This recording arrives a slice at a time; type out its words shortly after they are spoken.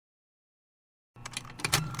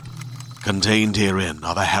Contained herein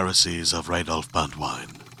are the heresies of Radolf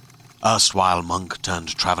Burntwine, erstwhile monk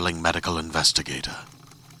turned traveling medical investigator.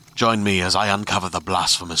 Join me as I uncover the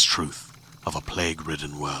blasphemous truth of a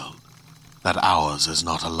plague-ridden world, that ours is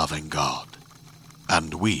not a loving God,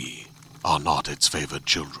 and we are not its favored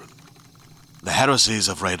children. The Heresies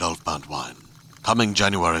of Radolf Burntwine, coming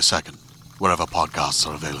January 2nd, wherever podcasts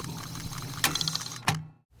are available.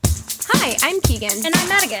 Hi, I'm Keegan. And I'm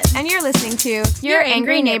Madigan. And you're listening to Your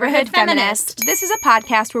Angry Neighborhood Feminist. This is a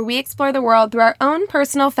podcast where we explore the world through our own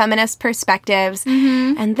personal feminist perspectives.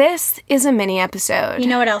 Mm-hmm. And this is a mini episode. You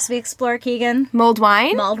know what else we explore, Keegan? Mulled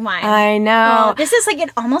wine? Mulled wine. I know. Oh, this is like,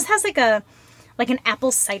 it almost has like an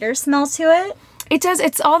apple cider smell to it. It does.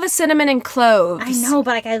 It's all the cinnamon and cloves. I know,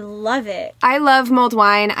 but I love it. I love mulled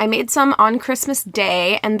wine. I made some on Christmas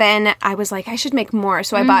Day, and then I was like, I should make more.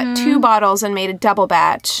 So I bought 2 bottles and made a double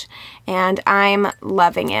batch, and I'm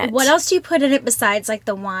loving it. What else do you put in it besides like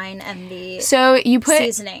the wine and the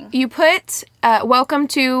seasoning? You put welcome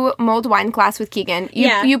to mulled wine class with Keegan.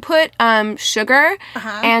 You put sugar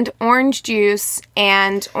and orange juice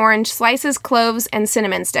and orange slices, cloves, and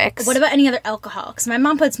cinnamon sticks. What about any other alcohol? Because my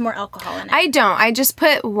mom puts more alcohol in it. I don't. I just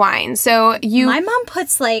put wine. So My mom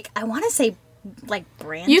puts I want to say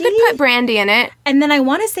brandy. You could put brandy in it. And then I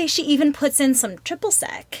want to say she even puts in some triple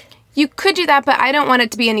sec. You could do that, but I don't want it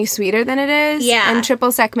to be any sweeter than it is. Yeah. And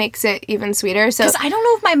triple sec makes it even sweeter. So because I don't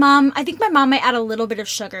know if I think my mom might add a little bit of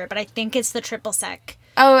sugar, but I think it's the triple sec.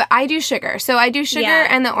 Oh, I do sugar. So I do sugar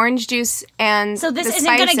and the orange juice and so this the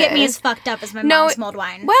isn't going to get me spices. as fucked up as my mom's mulled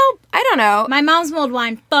wine. Well, I don't know. My mom's mulled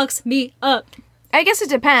wine fucks me up. I guess it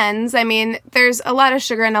depends. I mean, there's a lot of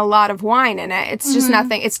sugar and a lot of wine in it. It's just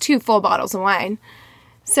nothing. It's 2 full bottles of wine.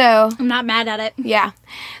 So I'm not mad at it. Yeah.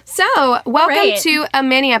 So welcome to a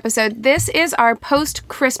mini episode. This is our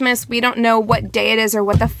post-Christmas. We don't know what day it is or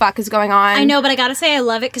what the fuck is going on. I know, but I gotta say I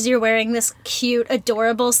love it because you're wearing this cute,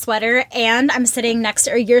 adorable sweater, and you're sitting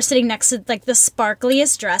next to like the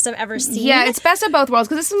sparkliest dress I've ever seen. Yeah, it's best of both worlds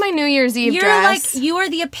because this is my New Year's Eve dress. You are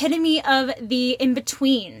the epitome of the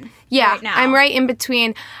in-between. Yeah, right now. I'm right in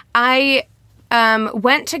between. I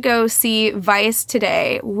went to go see Vice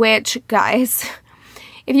today, which, guys,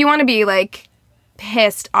 if you want to be,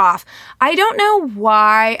 pissed off, I don't know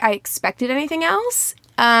why I expected anything else.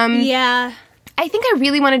 Yeah. I think I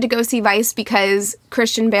really wanted to go see Vice because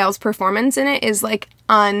Christian Bale's performance in it is,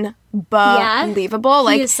 unbelievable.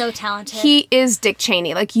 He is so talented. He is Dick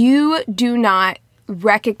Cheney. You do not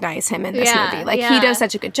recognize him in this movie. He does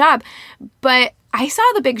such a good job. But I saw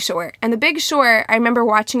The Big Short, and The Big Short, I remember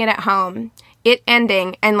watching it at home, it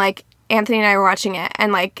ending, and, Anthony and I were watching it,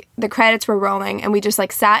 and, the credits were rolling, and we just,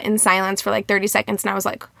 sat in silence for, 30 seconds, and I was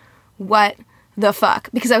like, what the fuck?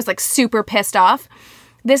 Because I was, super pissed off.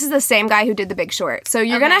 This is the same guy who did The Big Short. So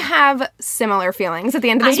you're going to have similar feelings at the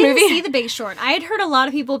end of this movie. I didn't see The Big Short. I had heard a lot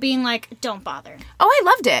of people being like, don't bother. Oh, I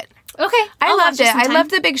loved it. Okay. I loved it. I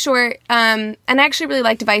loved The Big Short. And I actually really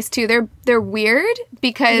liked Vice, too. They're weird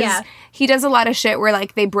because he does a lot of shit where,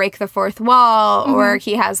 they break the fourth wall or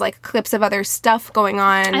he has, clips of other stuff going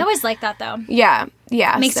on. I always like that, though. Yeah.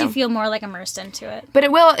 Yeah. Makes you feel more, immersed into it. But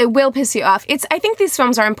it will piss you off. I think these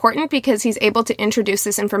films are important because he's able to introduce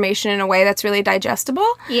this information in a way that's really digestible.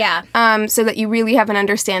 Yeah. So that you really have an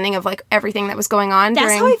understanding of, everything that was going on.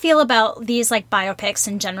 That's how I feel about these, biopics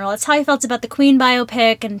in general. It's how I felt about the Queen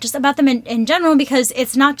biopic and just about them in general because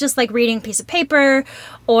it's not just, reading a piece of paper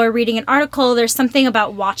or reading an article. There's something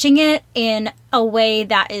about watching it in a way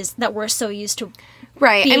that we're so used to.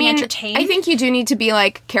 Right. Being entertained. I think you do need to be,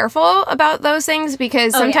 careful about those things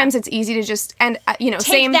because sometimes it's easy to just, and,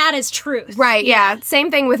 take that as truth. Right, yeah. Same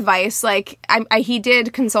thing with Vice. He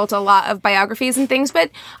did consult a lot of biographies and things, but,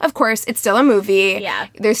 of course, it's still a movie. Yeah.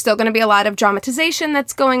 There's still going to be a lot of dramatization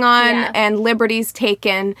that's going on and liberties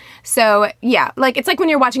taken. So, yeah. It's like when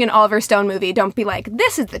you're watching an Oliver Stone movie, don't be like,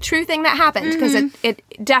 this is the true thing that happened, because it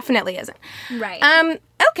definitely isn't. Right.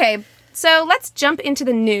 Okay. So let's jump into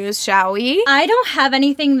the news, shall we? I don't have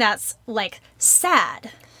anything that's,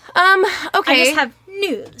 sad. Okay. I just have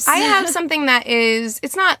news. I have something that is,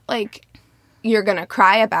 it's not, you're gonna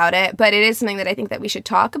cry about it, but it is something that I think that we should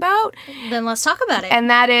talk about. Then let's talk about it. And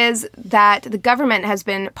that is that the government has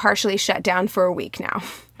been partially shut down for a week now.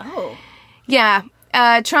 Oh. Yeah.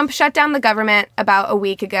 Trump shut down the government about a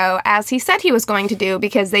week ago, as he said he was going to do,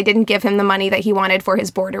 because they didn't give him the money that he wanted for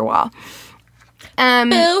his border wall.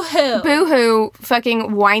 Boo-hoo. Boo-hoo.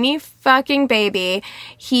 Fucking whiny fucking baby.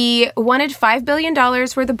 He wanted $5 billion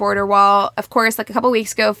for the border wall. Of course, a couple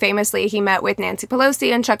weeks ago, famously, he met with Nancy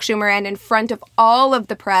Pelosi and Chuck Schumer, and in front of all of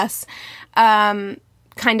the press,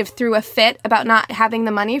 kind of threw a fit about not having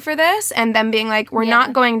the money for this, and them being like, we're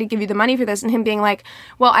not going to give you the money for this, and him being like,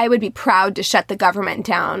 well, I would be proud to shut the government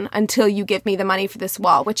down until you give me the money for this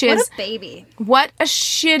wall, which is... What a baby. What a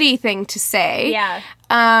shitty thing to say. Yeah.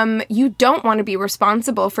 You don't want to be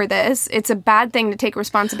responsible for this. It's a bad thing to take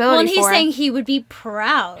responsibility for. Well, and he's saying he would be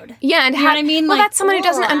proud. Yeah, and you know what I mean? Well, that's someone who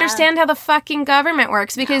doesn't understand how the fucking government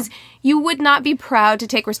works, because you would not be proud to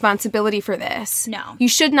take responsibility for this. No. You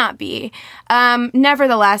should not be.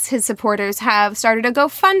 Nevertheless, his supporters have started a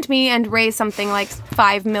GoFundMe and raised something like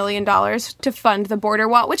 $5 million to fund the border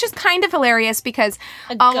wall, which is kind of hilarious because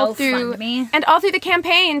all through the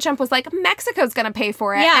campaign, Trump was like, Mexico's going to pay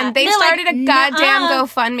for it. Yeah, and they started a goddamn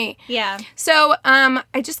GoFundMe. Yeah. So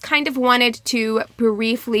I just kind of wanted to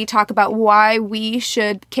briefly talk about why we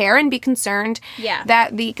should care and be concerned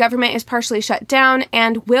that the government is partially shut down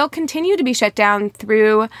and will continue to be shut down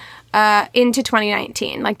through into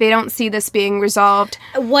 2019. Like, they don't see this being resolved.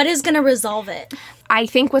 What is going to resolve it? I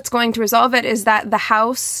think what's going to resolve it is that the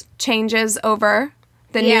House changes over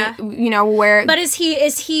the new, where... But is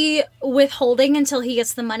he withholding until he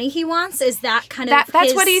gets the money he wants? Is that kind of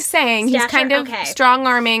That's what he's saying. Stature? He's kind of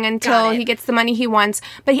strong-arming until he gets the money he wants.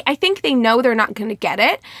 But I think they know they're not going to get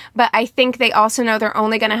it. But I think they also know they're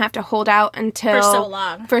only going to have to hold out until...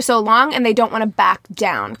 For so long, and they don't want to back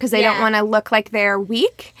down because they don't want to look like they're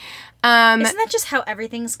weak. Isn't that just how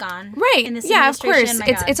everything's gone? Right. In this of course.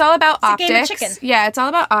 It's all about optics. A game of chicken. Yeah, it's all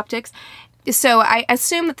about optics. So I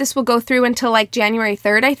assume that this will go through until like January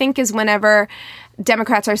 3rd, I think, is whenever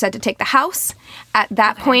Democrats are said to take the House. At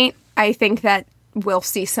that point, I think that we'll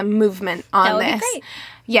see some movement on this. That would be great.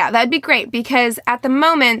 Yeah, that'd be great because at the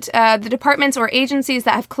moment, the departments or agencies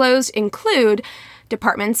that have closed include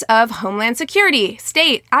departments of Homeland Security,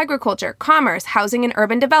 State, Agriculture, Commerce, Housing and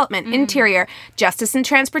Urban Development, Interior, Justice and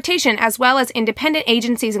Transportation, as well as independent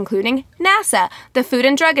agencies including NASA, the Food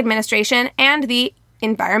and Drug Administration, and the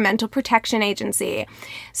Environmental Protection Agency.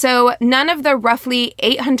 So none of the roughly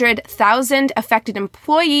 800,000 affected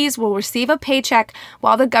employees will receive a paycheck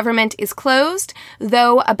while the government is closed,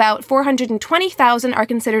 though about 420,000 are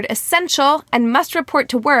considered essential and must report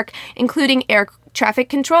to work, including air traffic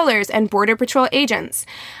controllers and Border Patrol agents.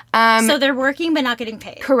 So they're working but not getting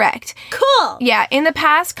paid. Correct. Cool. Yeah. In the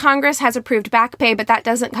past, Congress has approved back pay, but that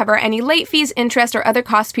doesn't cover any late fees, interest, or other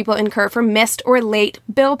costs people incur for missed or late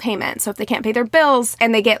bill payments. So if they can't pay their bills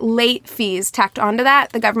and they get late fees tacked onto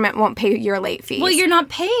that, the government won't pay your late fees. Well, you're not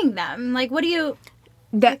paying them. Like, what do you...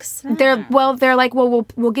 They're like, well,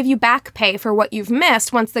 we'll give you back pay for what you've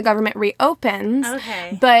missed once the government reopens.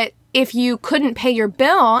 Okay. But if you couldn't pay your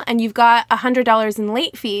bill and you've got $100 in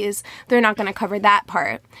late fees, they're not going to cover that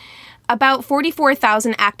part. About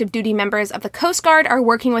 44,000 active duty members of the Coast Guard are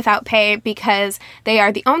working without pay because they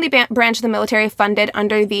are the only branch of the military funded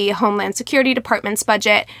under the Homeland Security Department's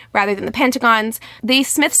budget rather than the Pentagon's. The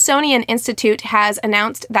Smithsonian Institute has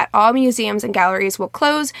announced that all museums and galleries will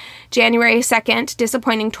close January 2nd,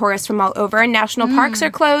 disappointing tourists from all over. National parks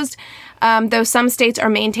are closed, though some states are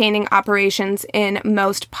maintaining operations in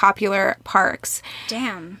most popular parks.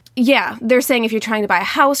 Damn. Yeah, they're saying if you're trying to buy a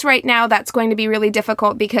house right now, that's going to be really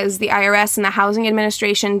difficult because the IRS and the Housing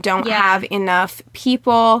Administration don't have enough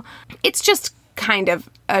people. It's just kind of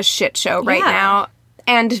a shit show right now.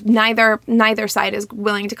 And neither side is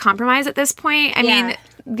willing to compromise at this point. I mean,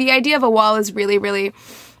 the idea of a wall is really, really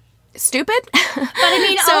stupid. But I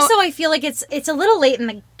mean, also I feel like it's a little late in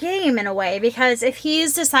the game in a way, because if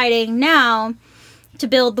he's deciding now to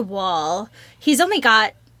build the wall, he's only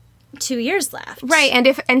got 2 years left. Right,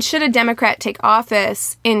 and should a Democrat take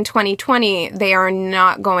office in 2020, they are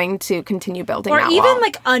not going to continue building that wall. Or even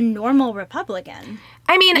like a normal Republican.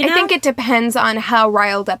 I mean, I think it depends on how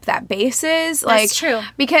riled up that base is. That's true.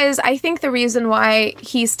 Because I think the reason why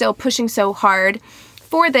he's still pushing so hard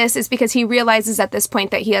for this is because he realizes at this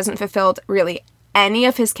point that he hasn't fulfilled really any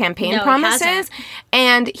of his campaign promises.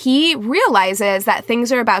 And he realizes that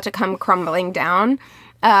things are about to come crumbling down.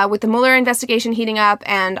 With the Mueller investigation heating up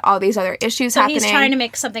and all these other issues happening. So he's trying to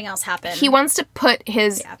make something else happen. He wants to put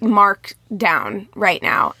his mark down right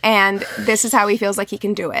now, and this is how he feels like he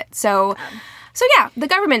can do it. So yeah, the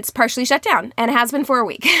government's partially shut down, and has been for a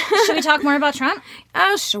week. Should we talk more about Trump?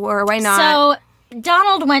 Oh, sure, why not? So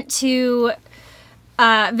Donald went to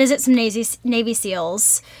visit some Navy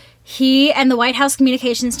SEALs. He and the White House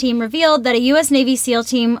communications team revealed that a U.S. Navy SEAL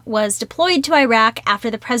team was deployed to Iraq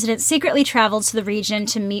after the president secretly traveled to the region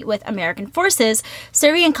to meet with American forces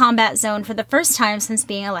serving in combat zone for the first time since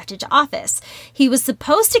being elected to office. He was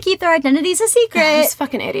supposed to keep their identities a secret. This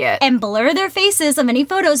fucking idiot. And blur their faces of any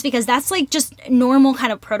photos because that's like just normal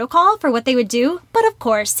kind of protocol for what they would do. But of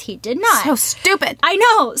course, he did not. So stupid. I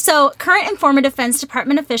know. So current and former Defense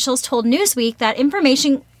Department officials told Newsweek that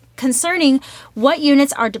information concerning what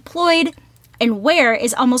units are deployed and where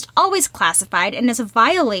is almost always classified and is a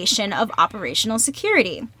violation of operational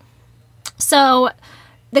security. So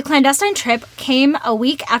the clandestine trip came a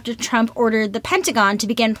week after Trump ordered the Pentagon to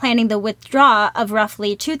begin planning the withdrawal of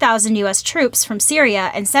roughly 2,000 U.S. troops from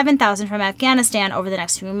Syria and 7,000 from Afghanistan over the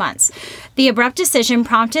next few months. The abrupt decision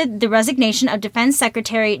prompted the resignation of Defense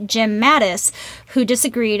Secretary Jim Mattis, who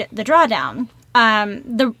disagreed the drawdown.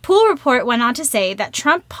 The Pool report went on to say that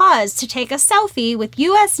Trump paused to take a selfie with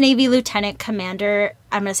U.S. Navy Lieutenant Commander,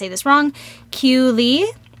 I'm going to say this wrong, Q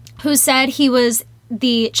Lee, who said he was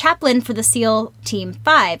the chaplain for the SEAL Team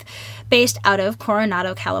 5, based out of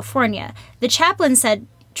Coronado, California. The chaplain said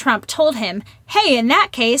Trump told him, "Hey, in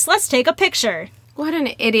that case, let's take a picture." What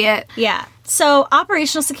an idiot. Yeah. So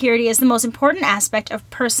operational security is the most important aspect of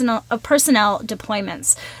personnel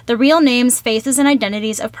deployments. The real names, faces, and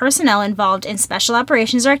identities of personnel involved in special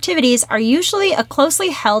operations or activities are usually a closely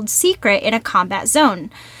held secret in a combat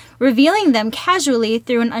zone. Revealing them casually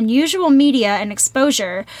through an unusual media and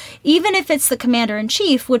exposure, even if it's the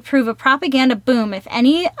commander-in-chief, would prove a propaganda boom if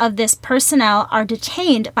any of this personnel are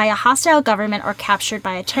detained by a hostile government or captured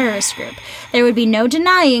by a terrorist group. There would be no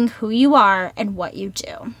denying who you are and what you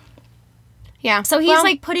do. Yeah. So he's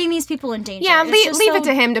like putting these people in danger. Yeah, leave it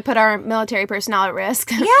to him to put our military personnel at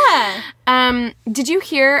risk. Yeah. Did you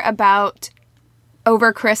hear about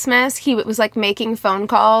over Christmas, he was like making phone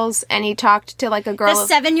calls and he talked to like a girl.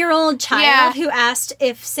 The 7-year-old child who asked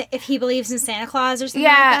if he believes in Santa Claus or something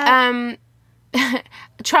like that?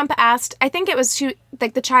 Trump asked, I think it was,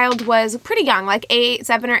 the child was pretty young, like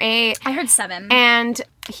 7 or 8. I heard 7. And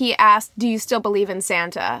he asked, "Do you still believe in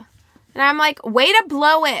Santa?" And I'm like, way to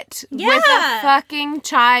blow it with a fucking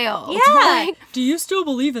child. Yeah. Like, do you still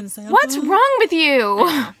believe in Santa? What's wrong with you?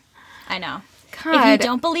 I know. God. If you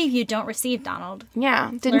don't believe, you don't receive, Donald.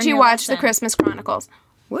 Yeah. Didn't you watch the Christmas Chronicles?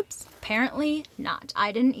 Whoops. Apparently not.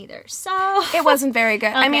 I didn't either. So it wasn't very good.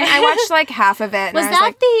 Okay. I mean, I watched like half of it. Was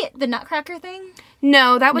that the Nutcracker thing?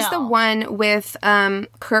 No, that was the one with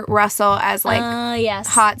Kurt Russell as like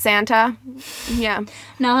hot Santa. Yeah.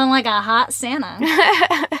 Nothing like a hot Santa.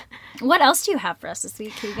 What else do you have for us this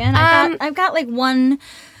week, Keegan? I've got like one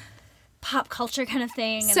pop culture kind of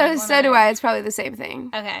thing. And so do I. It's probably the same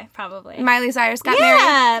thing. Okay, probably. Miley Cyrus got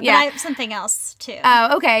married. Yeah, but I have something else too.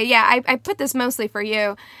 Oh, okay. Yeah, I put this mostly for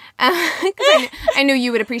you because I knew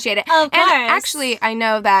you would appreciate it. Of course. And actually, I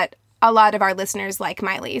know that a lot of our listeners like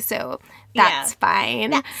Miley, so that's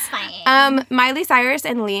fine. That's fine. Miley Cyrus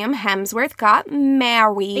and Liam Hemsworth got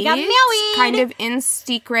married. They got married. Kind of in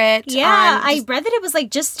secret. Yeah, I read that it was like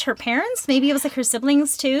just her parents. Maybe it was like her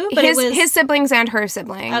siblings too. But it was his siblings and her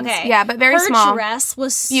siblings. Okay. Yeah, but very small. Her dress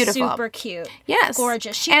was beautiful. Super cute. Yes.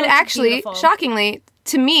 Gorgeous. She and looked actually, beautiful. shockingly,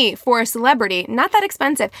 to me, for a celebrity, not that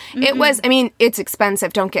expensive. Mm-hmm. It was, I mean, it's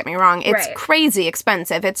expensive, don't get me wrong. It's crazy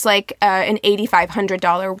expensive. It's like an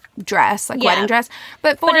 $8,500 dress, like wedding dress.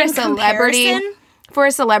 But for a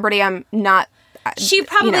celebrity, I'm not... She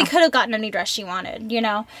probably could have gotten any dress she wanted,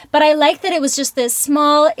 But I like that it was just this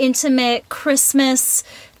small, intimate Christmas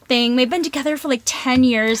thing. They've been together for like 10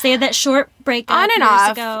 years. They had that short breakup on and years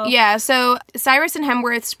off. Ago. Yeah, so Cyrus and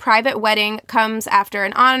Hemsworth's private wedding comes after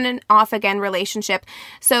an on and off again relationship.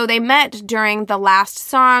 So they met during the last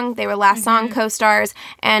song. They were last song co-stars,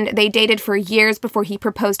 and they dated for years before he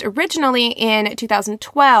proposed originally in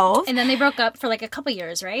 2012. And then they broke up for like a couple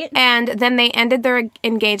years, right? And then they ended their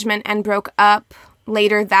engagement and broke up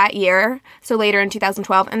later that year, so later in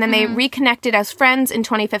 2012, and then they reconnected as friends in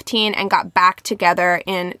 2015 and got back together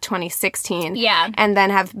in 2016. Yeah. And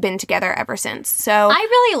then have been together ever since. So I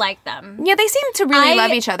really like them. Yeah, they seem to really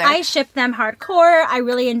love each other. I ship them hardcore.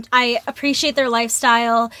 I appreciate their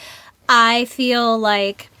lifestyle. I feel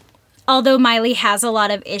like, although Miley has a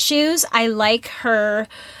lot of issues, I like her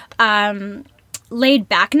laid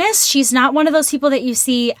backness. She's not one of those people that you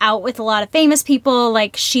see out with a lot of famous people.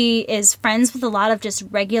 Like, she is friends with a lot of just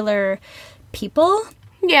regular people.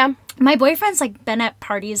 Yeah. My boyfriend's, like, been at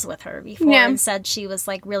parties with her before and said she was,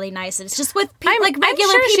 like, really nice. It's just with, like,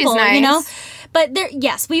 regular people, she's nice. You know? But,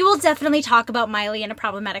 yes, we will definitely talk about Miley in a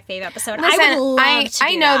Problematic Fave episode. Listen, I would love to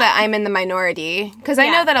I know that I'm in the minority, because I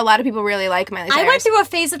know that a lot of people really like Miley Cyrus. I went through a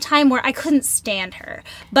phase of time where I couldn't stand her.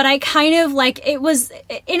 But I kind of, like, it was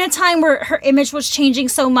in a time where her image was changing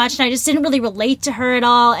so much, and I just didn't really relate to her at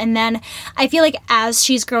all. And then I feel like as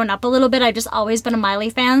she's grown up a little bit, I've just always been a Miley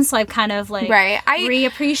fan, so I've kind of, like,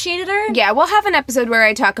 reappreciated her. Yeah, we'll have an episode where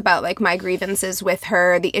I talk about, like, my grievances with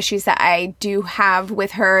her, the issues that I do have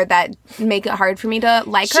with her that make it hard for me to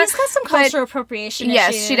like her. She's got some cultural appropriation issues.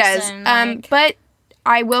 Yes, she does. And, but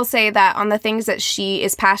I will say that on the things that she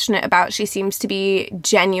is passionate about, she seems to be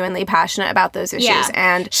genuinely passionate about those issues. Yeah.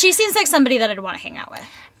 And she seems like somebody that I'd want to hang out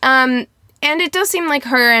with. And it does seem like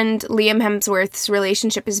her and Liam Hemsworth's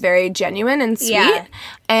relationship is very genuine and sweet. Yeah.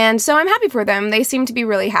 And so I'm happy for them. They seem to be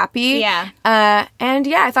really happy. Yeah. And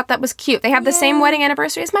yeah, I thought that was cute. They have the same wedding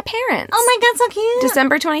anniversary as my parents. Oh my God, so cute.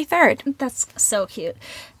 December 23rd. That's so cute.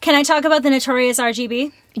 Can I talk about the notorious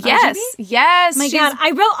RGB? Yes. RGB? Yes. My God, I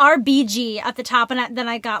wrote RBG at the top, and then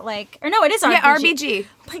I got like, or no, it is RBG. Yeah, RBG.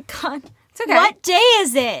 Oh my God. It's okay. What day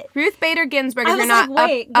is it? Ruth Bader Ginsburg, I if was you're not like,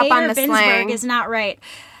 wait, up Gator on the Ginsburg slang. is not right.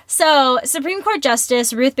 So, Supreme Court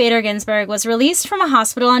Justice Ruth Bader Ginsburg was released from a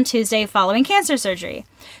hospital on Tuesday following cancer surgery.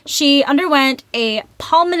 She underwent a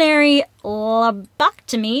pulmonary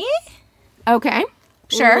lobectomy. Okay.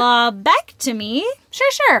 Sure. Lobectomy.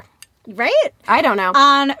 Sure. Right? I don't know.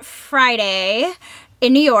 On Friday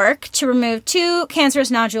in New York to remove 2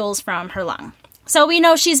 cancerous nodules from her lung. So we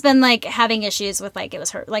know she's been, like, having issues with, like, it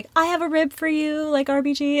was her, like, I have a rib for you, like,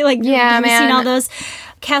 RBG. Like, yeah, have you man. seen all those?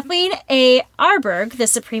 Kathleen A. Arberg, the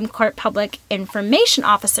Supreme Court Public Information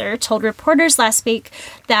Officer, told reporters last week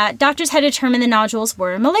that doctors had determined the nodules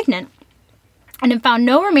were malignant and had found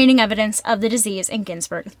no remaining evidence of the disease in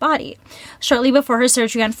Ginsburg's body. Shortly before her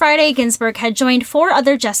surgery on Friday, Ginsburg had joined 4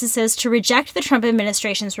 other justices to reject the Trump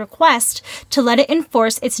administration's request to let it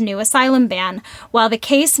enforce its new asylum ban while the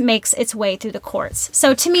case makes its way through the courts.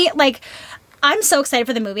 So to me, like, I'm so excited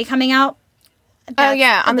for the movie coming out. On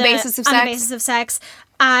the basis of sex. On the basis of sex.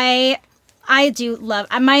 I do love,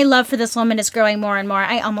 my love for this woman is growing more and more.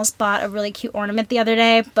 I almost bought a really cute ornament the other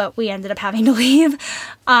day, but we ended up having to leave.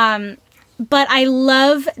 But I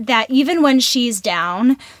love that even when she's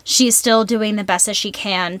down, she's still doing the best that she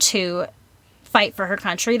can to fight for her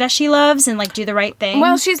country that she loves and, like, do the right thing.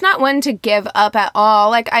 Well, she's not one to give up at all.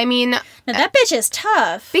 Like, I mean... Now, that bitch is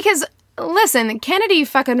tough. Because... Listen, Kennedy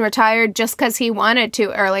fucking retired just because he wanted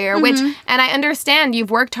to earlier, which, and I understand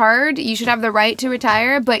you've worked hard, you should have the right to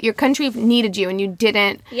retire, but your country needed you and you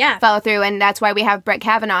didn't follow through, and that's why we have Brett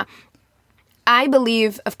Kavanaugh. I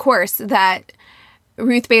believe, of course, that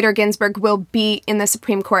Ruth Bader Ginsburg will be in the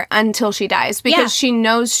Supreme Court until she dies because she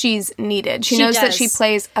knows she's needed. She knows that she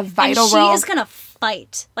plays a vital role. She is going to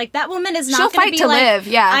fight. Like, that woman is not She'll going fight be to like, live,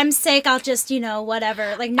 yeah. I'm sick, I'll just,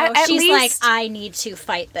 whatever. Like, no, At she's least- like, I need to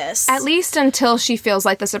fight this. At least until she feels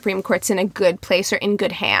like the Supreme Court's in a good place or in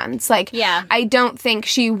good hands. Like, I don't think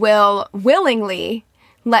she will willingly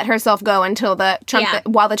let herself go until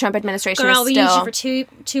while the Trump administration is still... Girl, we need you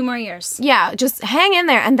for two more years. Yeah, just hang in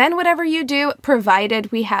there. And then whatever you do,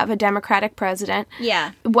 provided we have a Democratic president.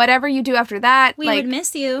 Yeah. Whatever you do after that... We would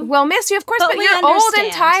miss you. We'll miss you, of course, but we you're understand. old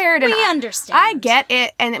and tired. And we understand. I get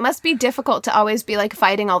it, and it must be difficult to always be, like,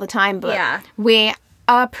 fighting all the time, but we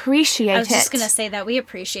appreciate it. I was just going to say that. We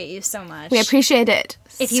appreciate you so much. We appreciate it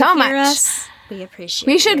if you so hear much. Us, we appreciate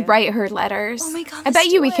We should you. write her letters. Oh my God, I bet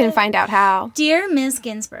you we can find out how. Dear Ms.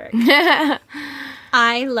 Ginsburg,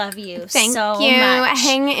 I love you Thank so you. much.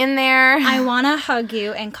 Hang in there. I want to hug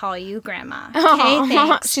you and call you Grandma. Okay,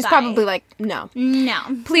 thanks. She's Bye. probably like, no. No.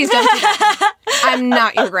 Please don't do that. I'm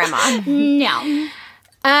not your grandma. No.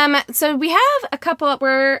 So we have a couple,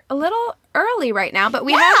 we're a little early right now, but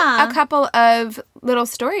we have a couple of little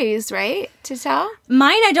stories, right, to tell?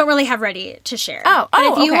 Mine I don't really have ready to share. But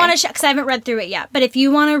if you okay. want to, because I haven't read through it yet, but if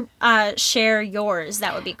you want to share yours,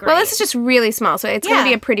 that would be great. Well, this is just really small, so it's going to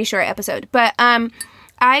be a pretty short episode. But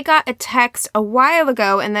I got a text a while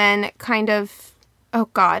ago and then kind of, oh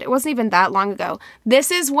God, it wasn't even that long ago.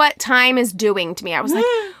 This is what time is doing to me. I was like,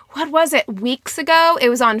 what was it, weeks ago? It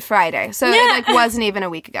was on Friday, so it wasn't even a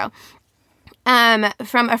week ago.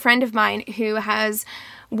 From a friend of mine who has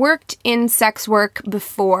worked in sex work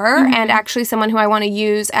before and actually someone who I want to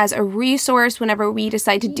use as a resource whenever we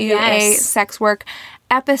decide to do a sex work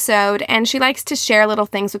episode. And she likes to share little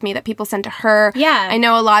things with me that people send to her. Yeah. I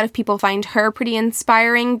know a lot of people find her pretty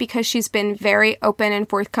inspiring because she's been very open and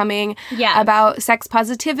forthcoming about sex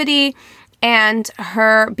positivity. and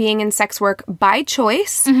her being in sex work by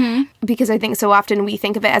choice, because I think so often we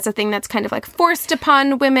think of it as a thing that's kind of like forced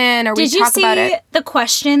upon women, or we talk about it. Did you see the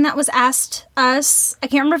question that was asked us? I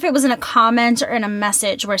can't remember if it was in a comment or in a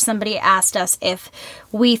message where somebody asked us if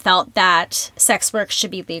we felt that sex work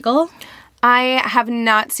should be legal. I have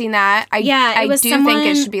not seen that. I do think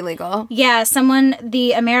it should be legal. Yeah, someone,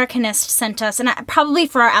 the Americanist, sent us, and probably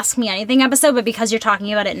for our Ask Me Anything episode, but because you're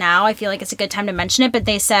talking about it now, I feel like it's a good time to mention it. But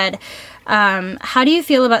they said, how do you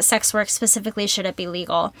feel about sex work specifically? Should it be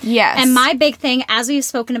legal? Yes. And my big thing, as we've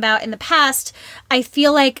spoken about in the past, I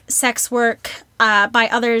feel like sex work by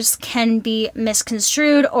others can be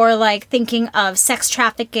misconstrued, or like thinking of sex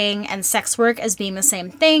trafficking and sex work as being the same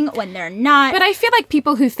thing when they're not. But I feel like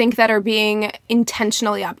people who think that are being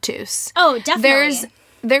intentionally obtuse. Oh, definitely.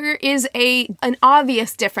 There is an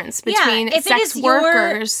obvious difference between sex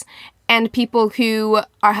workers and people who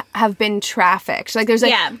have been trafficked. Like, there's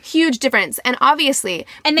a huge difference. And obviously...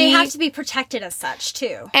 And they have to be protected as such,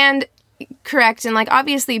 too. And, correct. And, like,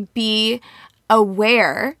 obviously be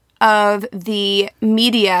aware of the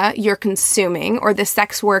media you're consuming or the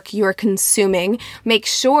sex work you're consuming. Make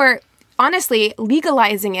sure, honestly,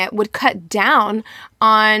 legalizing it would cut down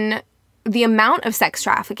on the amount of sex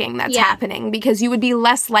trafficking that's happening, because you would be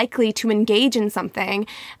less likely to engage in something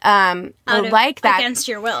like that. Against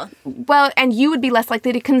your will. Well, and you would be less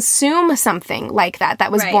likely to consume something like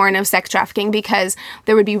that was born of sex trafficking, because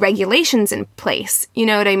there would be regulations in place, you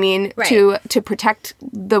know what I mean, to protect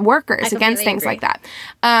the workers against things like that.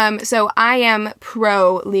 So I am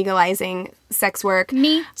pro legalizing sex work.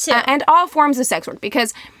 Me too. And all forms of sex work,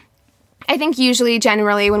 because I think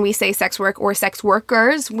generally, when we say sex work or sex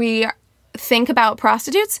workers, we think about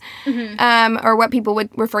prostitutes, or what people would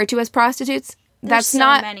refer to as prostitutes. That's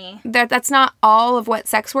not all of what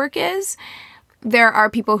sex work is. There are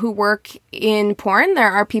people who work in porn. There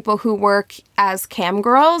are people who work as cam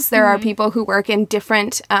girls. There are people who work in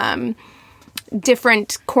different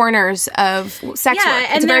corners of sex work.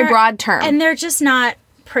 It's a very broad term. And they're just not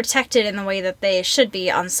protected in the way that they should be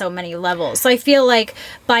on so many levels. So I feel like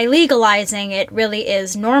by legalizing it really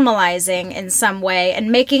is normalizing in some way,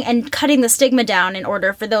 and cutting the stigma down in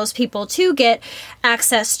order for those people to get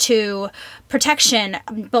access to protection,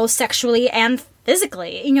 both sexually and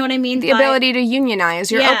physically. You know what I mean? The ability to unionize.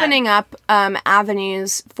 You're opening up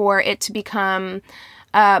avenues for it to become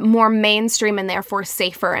more mainstream and therefore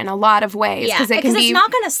safer in a lot of ways. Yeah, because it's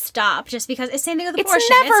not going to stop just because it's same thing with abortion.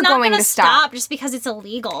 It's never going to stop just because it's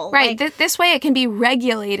illegal. Right. This way it can be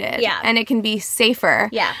regulated and it can be safer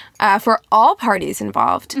for all parties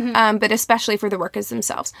involved, but especially for the workers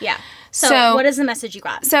themselves. Yeah. So what is the message you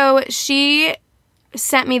got? So she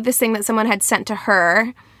sent me this thing that someone had sent to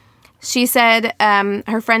her. She said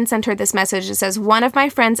her friend sent her this message. It says, "One of my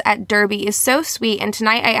friends at Derby is so sweet, and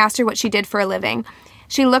tonight I asked her what she did for a living.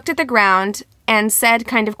 She looked at the ground and said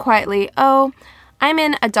kind of quietly, 'Oh, I'm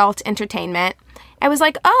in adult entertainment.' I was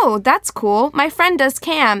like, 'Oh, that's cool. My friend does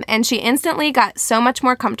cam,' and she instantly got so much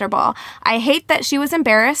more comfortable. I hate that she was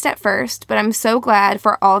embarrassed at first, but I'm so glad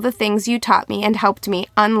for all the things you taught me and helped me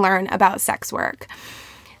unlearn about sex work."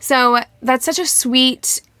 So that's such a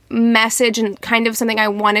sweet message, and kind of something I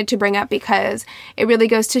wanted to bring up, because it really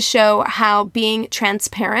goes to show how being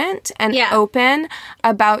transparent and open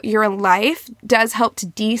about your life does help to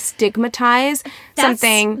destigmatize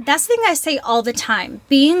something. That's the thing I say all the time.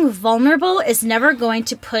 Being vulnerable is never going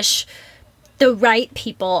to push the right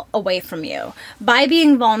people away from you. By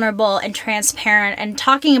being vulnerable and transparent and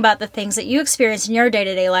talking about the things that you experience in your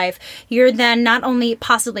day-to-day life, you're then not only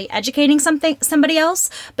possibly educating somebody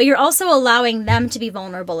else, but you're also allowing them to be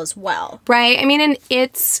vulnerable as well. Right. I mean, and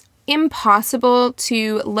it's impossible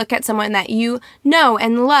to look at someone that you know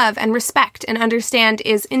and love and respect and understand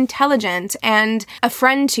is intelligent and a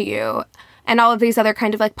friend to you, and all of these other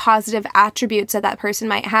kind of like positive attributes that person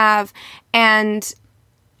might have, and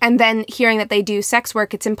then hearing that they do sex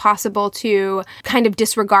work, it's impossible to kind of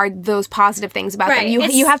disregard those positive things about them.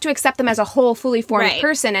 You have to accept them as a whole, fully formed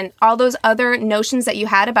person, and all those other notions that you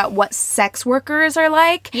had about what sex workers are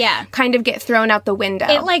like kind of get thrown out the window.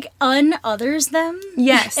 It like un-others them.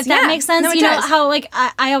 Yes. If that makes sense. No, you know, how like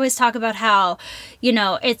I always talk about how, you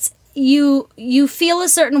know, it's you feel a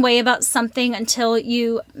certain way about something until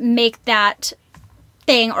you make that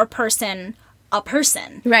thing or person a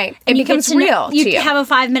person. Right. It becomes real to you. You have a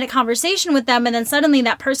 5-minute conversation with them, and then suddenly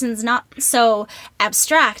that person's not so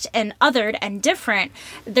abstract and othered and different.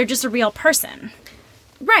 They're just a real person.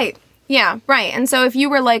 Right. Yeah, right. And so if you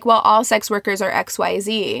were like, well, all sex workers are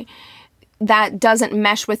XYZ, that doesn't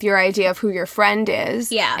mesh with your idea of who your friend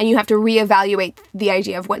is. Yeah. And you have to reevaluate the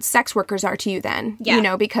idea of what sex workers are to you then,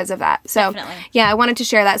 because of that. So, yeah, I wanted to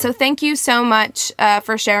share that. So thank you so much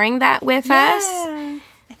for sharing that with us.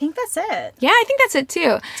 I think that's it. Yeah, I think that's it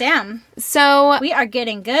too. Damn. So we are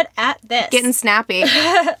getting good at this. Getting snappy.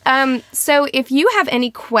 So if you have any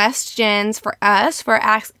questions for us for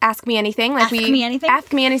Ask Me Anything. Ask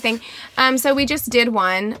Me Anything? So we just did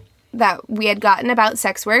one that we had gotten about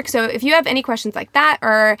sex work. So if you have any questions like that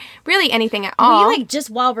or really anything at all. We just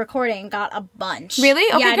while recording got a bunch. Really?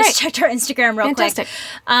 Okay, great. I just checked our Instagram real quick.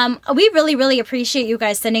 We really, really appreciate you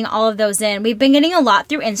guys sending all of those in. We've been getting a lot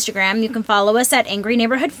through Instagram. You can follow us at Angry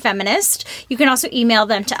Neighborhood Feminist. You can also email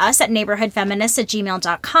them to us at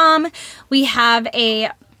neighborhoodfeminist@gmail.com. We have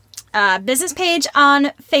a business page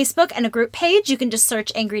on Facebook and a group page. You can just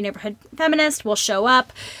search Angry Neighborhood Feminist. We'll show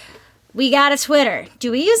up. We got a Twitter.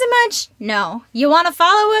 Do we use it much? No. You want to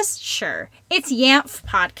follow us? Sure. It's YANF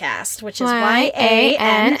Podcast, which is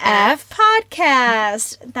YANF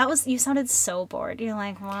Podcast. You sounded so bored. You're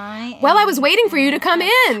like, why? Well, I was waiting for you to come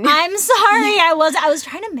in. I'm sorry. I was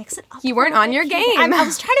trying to mix it up. You weren't on your game. I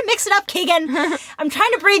was trying to mix it up, Keegan. I'm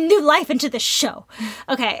trying to breathe new life into this show.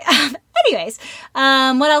 Okay. Anyways,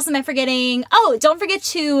 what else am I forgetting? Oh, don't forget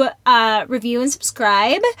to review and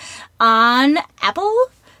subscribe on Apple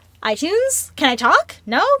iTunes? Can I talk?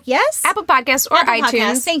 No? Yes? Apple Podcasts or Apple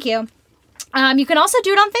iTunes. Podcasts. Thank you. You can also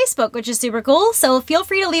do it on Facebook, which is super cool. So feel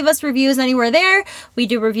free to leave us reviews anywhere there. We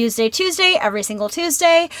do Reviews Day Tuesday, every single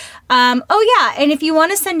Tuesday. And if you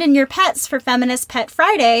want to send in your pets for Feminist Pet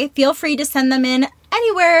Friday, feel free to send them in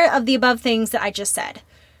anywhere of the above things that I just said.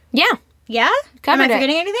 Yeah. Yeah? Am I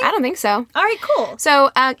forgetting anything? I don't think so. All right, cool.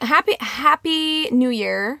 So happy New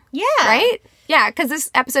Year. Yeah. Right? Yeah, because this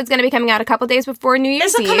episode's going to be coming out a couple days before New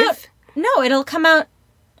Year's Eve. It'll come out.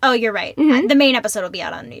 Oh, you're right. Mm-hmm. The main episode will be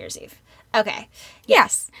out on New Year's Eve. Okay.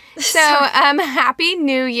 Yes. So, Happy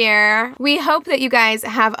New Year. We hope that you guys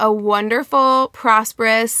have a wonderful,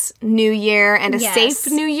 prosperous New Year and a safe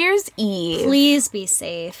New Year's Eve. Please be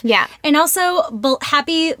safe. Yeah. And also,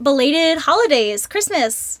 happy belated holidays.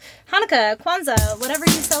 Christmas, Hanukkah, Kwanzaa, whatever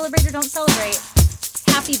you celebrate or don't celebrate.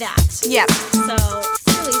 Happy that. Yeah. So,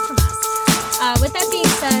 sincerely from us. With that being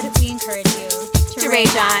said, we encourage you to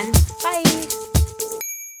rage on. Bye.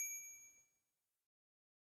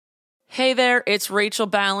 Hey there, it's Rachel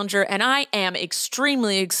Ballinger, and I am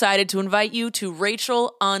extremely excited to invite you to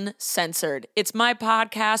Rachel Uncensored. It's my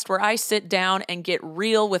podcast where I sit down and get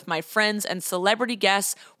real with my friends and celebrity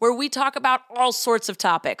guests, where we talk about all sorts of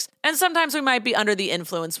topics. And sometimes we might be under the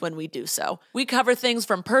influence when we do so. We cover things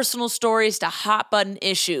from personal stories to hot-button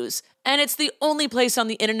issues. And it's the only place on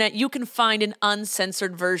the internet you can find an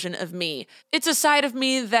uncensored version of me. It's a side of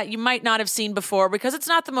me that you might not have seen before because it's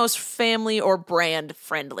not the most family or brand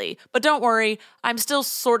friendly. But don't worry, I'm still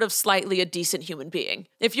sort of slightly a decent human being.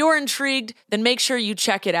 If you're intrigued, then make sure you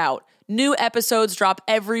check it out. New episodes drop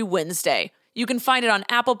every Wednesday. You can find it on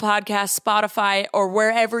Apple Podcasts, Spotify, or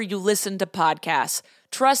wherever you listen to podcasts.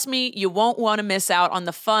 Trust me, you won't want to miss out on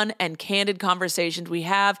the fun and candid conversations we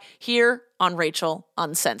have here on Rachel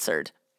Uncensored.